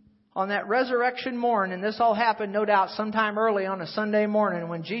 on that resurrection morn, and this all happened, no doubt, sometime early on a Sunday morning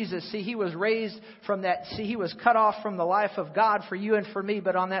when Jesus, He was raised from that, He was cut off from the life of God for you and for me.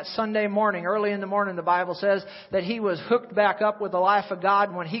 But on that Sunday morning, early in the morning, the Bible says that He was hooked back up with the life of God.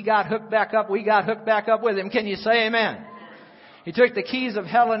 And when He got hooked back up, we got hooked back up with Him. Can you say amen? He took the keys of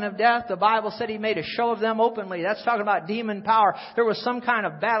hell and of death. The Bible said He made a show of them openly. That's talking about demon power. There was some kind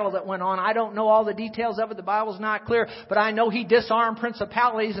of battle that went on. I don't know all the details of it. The Bible's not clear. But I know He disarmed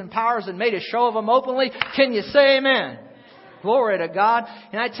principalities and powers and made a show of them openly. Can you say amen? Glory to God.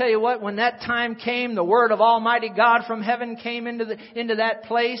 And I tell you what, when that time came, the Word of Almighty God from heaven came into that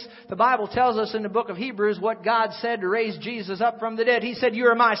place. The Bible tells us in the book of Hebrews what God said to raise Jesus up from the dead. He said, you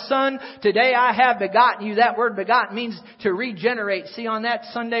are my Son. Today I have begotten you. That word begotten means to regenerate. See, on that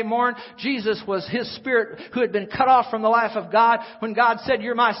Sunday morning, Jesus was His Spirit who had been cut off from the life of God. When God said,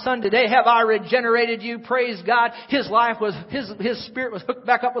 you're my Son, today have I regenerated you. Praise God. His life was, His Spirit was hooked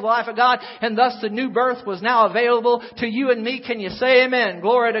back up with the life of God. And thus the new birth was now available to you and me. Can you say amen?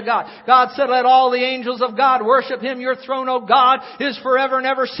 Glory to God. God said, let all the angels of God worship Him. Your throne, O God, is forever and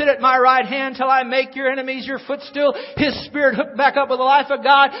ever. Sit at my right hand till I make your enemies your footstool. His Spirit hooked back up with the life of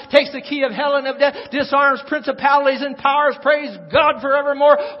God, takes the key of hell and of death, disarms principalities and powers. Praise God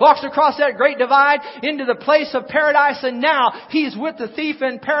forevermore. Walks across that great divide into the place of paradise. And now He's with the thief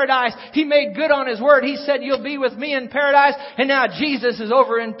in paradise. He made good on His word. He said, you'll be with me in paradise. And now Jesus is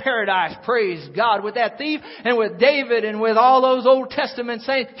over in paradise. Praise God. With that thief and with David and with all those Old Testament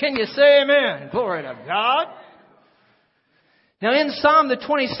saints. Can you say amen? Glory to God. Now in Psalm the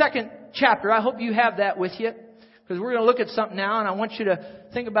 22nd chapter, I hope you have that with you, because we're going to look at something now, and I want you to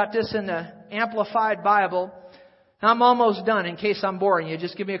think about this in the Amplified Bible. Now, I'm almost done. In case I'm boring you,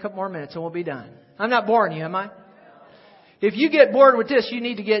 just give me a couple more minutes and we'll be done. I'm not boring you, am I? If you get bored with this, you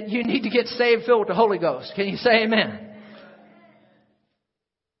need to get saved, filled with the Holy Ghost. Can you say amen?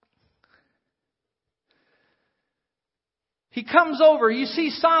 He comes over. You see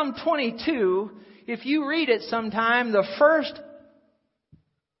Psalm 22. If you read it sometime, the first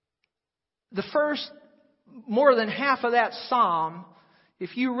more than half of that psalm,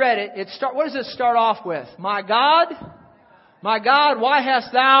 if you read it, what does it start off with? My God, why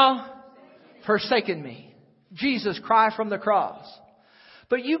hast thou forsaken me? Jesus' cry from the cross.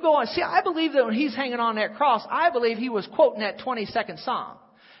 But you go on. See, I believe that when He's hanging on that cross, I believe He was quoting that 22nd Psalm.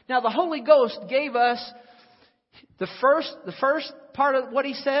 Now, the Holy Ghost gave us the first part of what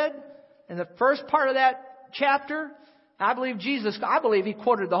He said, and the first part of that chapter. I believe He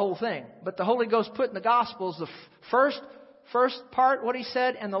quoted the whole thing. But the Holy Ghost put in the Gospels the first part what He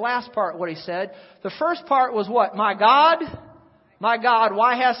said, and the last part what He said. The first part was what? My God,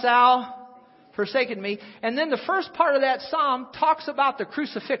 why hast thou forsaken me? And then the first part of that psalm talks about the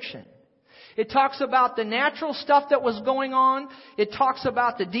crucifixion. It talks about the natural stuff that was going on. It talks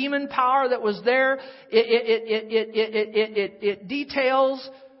about the demon power that was there. It details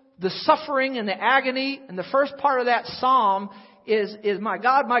the suffering and the agony. And the first part of that psalm is my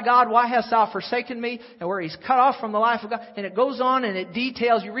God, why hast thou forsaken me? And where He's cut off from the life of God. And it goes on and it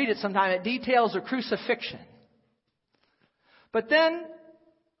details, you read it sometime, it details the crucifixion. But then,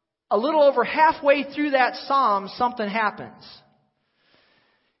 a little over halfway through that psalm, something happens.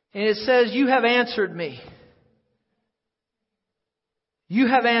 And it says, you have answered me. You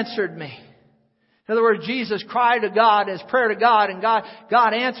have answered me. In other words, Jesus cried to God as prayer to God, and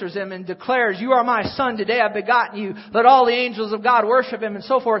God answers him and declares, "You are my son, today I've begotten you. Let all the angels of God worship him," and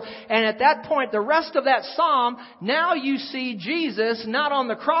so forth. And at that point, the rest of that psalm, now you see Jesus not on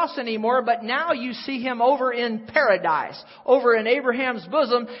the cross anymore, but now you see him over in paradise, over in Abraham's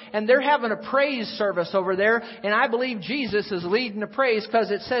bosom, and they're having a praise service over there. And I believe Jesus is leading the praise, because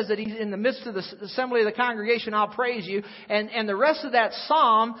it says that he's in the midst of the assembly of the congregation, "I'll praise you." And the rest of that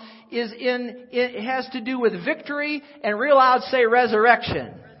psalm it has to do with victory, and real loud say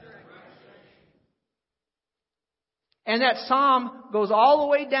resurrection. And that psalm goes all the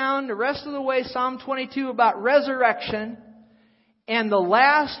way down the rest of the way, Psalm 22, about resurrection. And the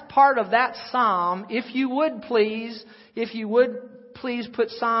last part of that psalm, if you would please put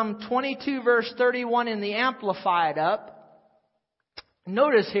Psalm 22 verse 31 in the Amplified up.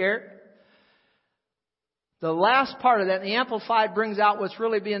 Notice here, the last part of that, the Amplified, brings out what's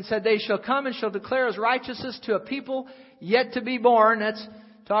really being said. "They shall come and shall declare his righteousness to a people yet to be born." That's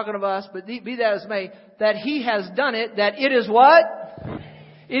talking of us, but be that as may, that he has done it, that it is what?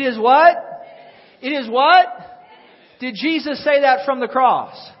 It is what? It is what? Did Jesus say that from the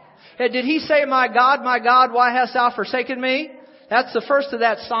cross? Did he say, my God, why hast thou forsaken me?" That's the first of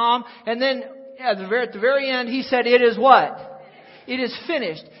that psalm. And then at the very end, he said, "It is what? It is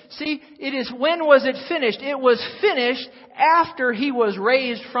finished." See, when was it finished? It was finished after he was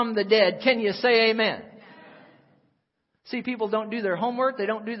raised from the dead. Can you say amen? See, people don't do their homework. They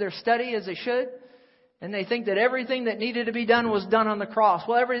don't do their study as they should. And they think that everything that needed to be done was done on the cross.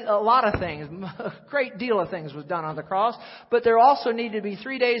 Well, a lot of things, a great deal of things was done on the cross. But there also needed to be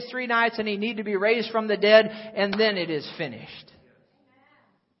 3 days, 3 nights, and he needed to be raised from the dead. And then it is finished.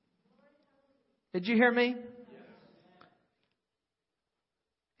 Did you hear me?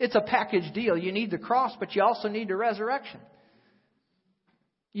 It's a package deal. You need the cross, but you also need the resurrection.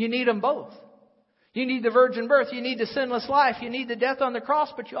 You need them both. You need the virgin birth. You need the sinless life. You need the death on the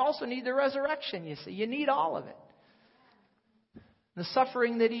cross, but you also need the resurrection, you see. You need all of it. The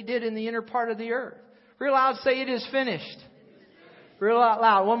suffering that he did in the inner part of the earth. Real loud, say, "It is finished." Real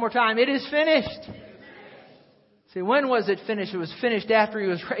loud, one more time. "It is finished." See, when was it finished? It was finished after he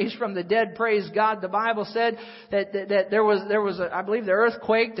was raised from the dead. Praise God. The Bible said that there was I believe the earth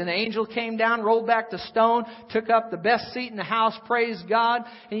quaked, and the angel came down, rolled back the stone, took up the best seat in the house. Praise God.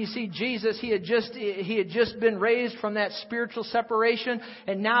 And you see, Jesus, he had just been raised from that spiritual separation,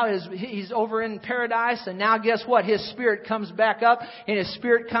 and now he's over in paradise. And now guess what? His spirit comes back up, and his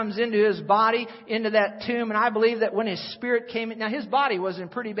spirit comes into his body, into that tomb. And I believe that when his spirit came in, now his body was in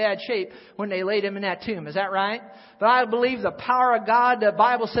pretty bad shape when they laid him in that tomb. Is that right? But I believe the power of God, the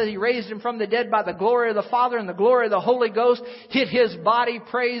Bible says he raised him from the dead by the glory of the Father, and the glory of the Holy Ghost hit his body,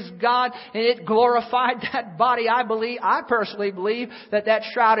 praise God, and it glorified that body. I personally believe that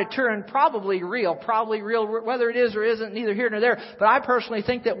shrouded Turin probably real, whether it is or isn't, neither here nor there. But I personally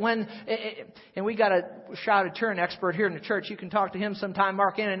think that and we got a shrouded Turin expert here in the church, you can talk to him sometime,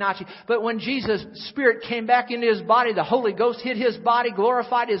 Mark Ananacci. But when Jesus' spirit came back into his body, the Holy Ghost hit his body,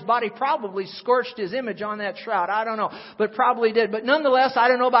 glorified his body, probably scorched his image on that shroud. I don't know, but probably did. But nonetheless, I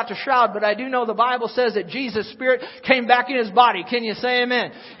don't know about the shroud, but I do know the Bible says that Jesus' spirit came back in his body. Can you say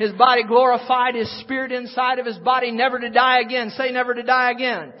amen? His body glorified, his spirit inside of his body, never to die again. Say never to die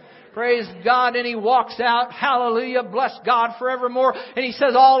again. Praise God. And he walks out. Hallelujah. Bless God forevermore. And he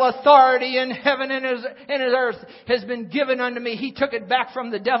says, all authority in heaven and in his earth has been given unto me. He took it back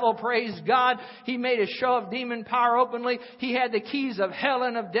from the devil. Praise God. He made a show of demon power openly. He had the keys of hell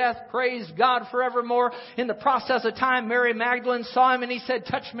and of death. Praise God forevermore. In the process of time, Mary Magdalene saw him and he said,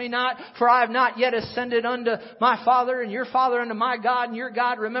 touch me not, for I have not yet ascended unto my Father and your Father, unto my God and your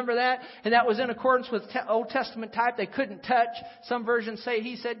God. Remember that? And that was in accordance with Old Testament type. They couldn't touch. Some versions say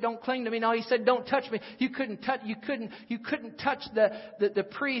he said, don't cling to me. No, he said, don't touch me. You couldn't touch the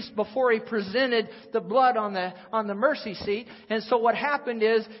priest before he presented the blood on the mercy seat. And so what happened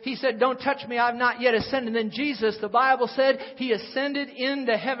is he said, don't touch me. I've not yet ascended. And then Jesus, the Bible said, he ascended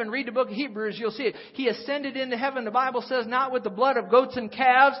into heaven. Read the book of Hebrews, you'll see it. He ascended into heaven. The Bible says, not with the blood of goats and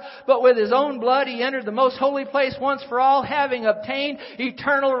calves, but with his own blood. He entered the most holy place once for all, having obtained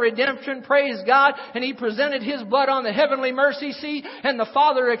eternal redemption. Praise God. And he presented his blood on the heavenly mercy seat, and the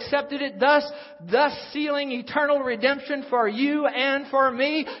Father accepted it, thus sealing eternal redemption for you and for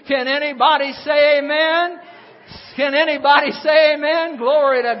me. Can anybody say amen? Can anybody say amen?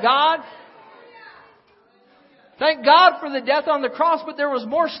 Glory to God. Thank God for the death on the cross, but there was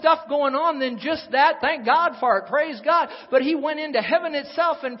more stuff going on than just that. Thank God for it. Praise God. But He went into heaven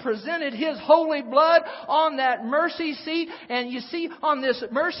itself and presented His holy blood on that mercy seat. And you see, on this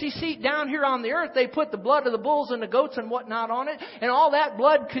mercy seat down here on the earth, they put the blood of the bulls and the goats and whatnot on it. And all that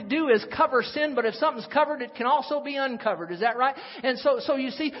blood could do is cover sin. But if something's covered, it can also be uncovered. Is that right? And so you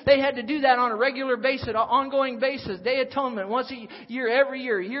see, they had to do that on a regular basis, an ongoing basis. Day atonement, once a year, every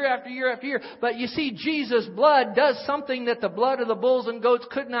year, year after year after year. But you see, Jesus' blood does something that the blood of the bulls and goats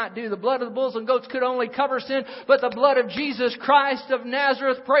could not do. The blood of the bulls and goats could only cover sin, but the blood of Jesus Christ of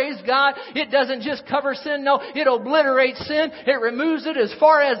Nazareth, praise God, it doesn't just cover sin, no, it obliterates sin. It removes it as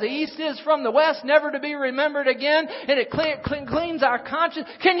far as the east is from the west, never to be remembered again, and it cleans our conscience.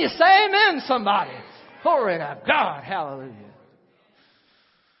 Can you say amen, somebody? Glory to God. Hallelujah.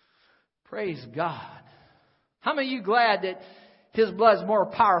 Praise God. How many of you glad that His blood is more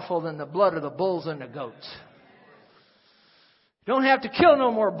powerful than the blood of the bulls and the goats? You don't have to kill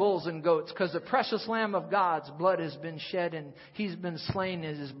no more bulls and goats, because the precious Lamb of God's blood has been shed and He's been slain,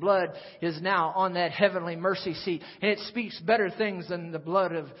 and His blood is now on that heavenly mercy seat. And it speaks better things than the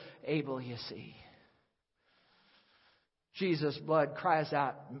blood of Abel, you see. Jesus' blood cries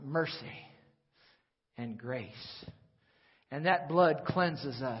out mercy and grace. And that blood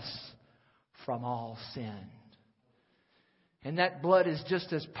cleanses us from all sin. And that blood is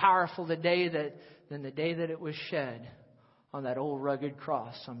just as powerful than the day that it was shed on that old rugged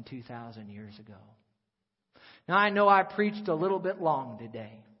cross some 2,000 years ago. Now, I know I preached a little bit long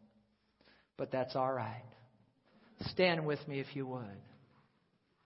today, but that's all right. Stand with me if you would.